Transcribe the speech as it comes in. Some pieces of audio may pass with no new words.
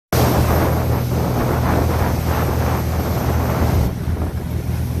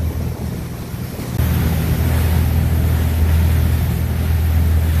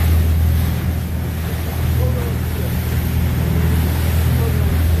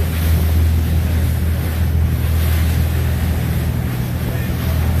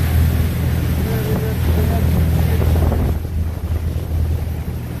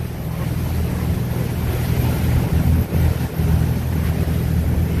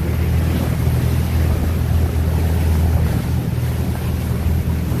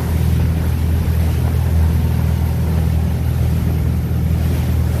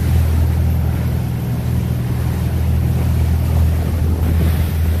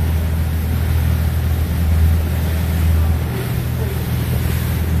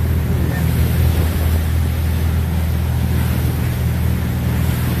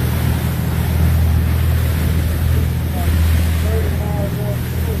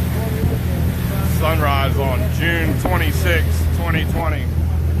on June 26, 2020.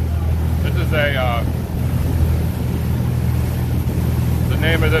 This is the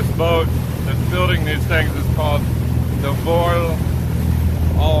name of this boat that's building these things is called the Vol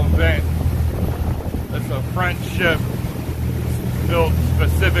au Vent. It's a French ship built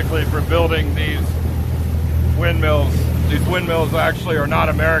specifically for building these windmills. These windmills actually are not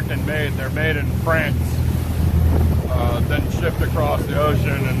American made, they're made in France, then shipped across the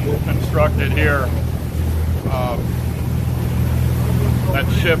ocean and constructed here. That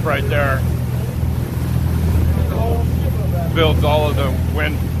ship right there builds all of the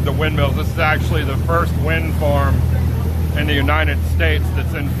windmills. This is actually the first wind farm in the United States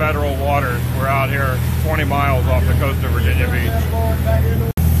that's in federal waters. We're out here 20 miles off the coast of Virginia Beach.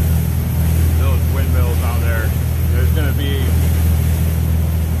 Those windmills out there, there's going to be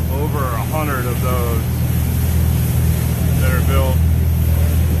over 100 of those that are built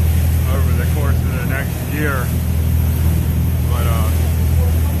over the course of the next year. But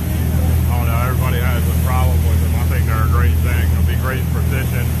I don't know, everybody has a problem with them. I think they're a great thing. It'll be great for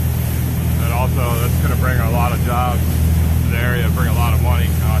fishing, and also that's going to bring a lot of jobs to the area, bring a lot of money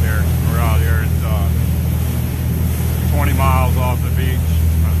out here. We're out here, it's 20 miles off the beach,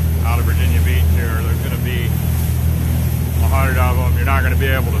 out of Virginia Beach here. There's going to be 100 of them. You're not going to be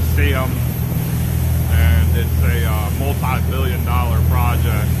able to see them, and it's a multi-billion-dollar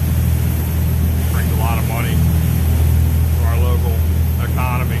project. Brings a lot of money to our local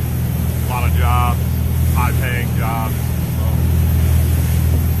economy, a lot of jobs, high-paying jobs. So,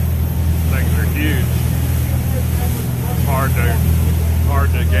 things are huge. It's hard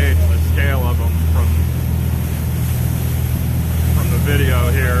to gauge the scale of them from the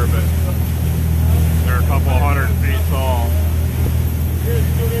video here, but they're a couple 100 feet tall.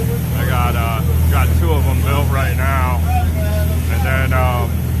 I got two of them built right now, and then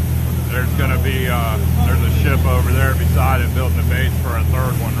there's going to be there's a ship over there beside it building the base for a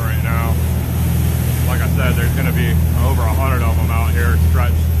third one right now. Like I said, there's going to be over 100 of them out here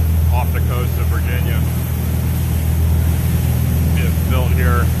stretched off the coast of Virginia. It's built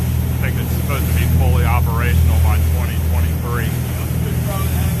here. I think it's supposed to be fully operational by 2023.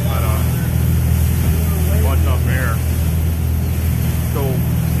 But a bunch up here. Cool.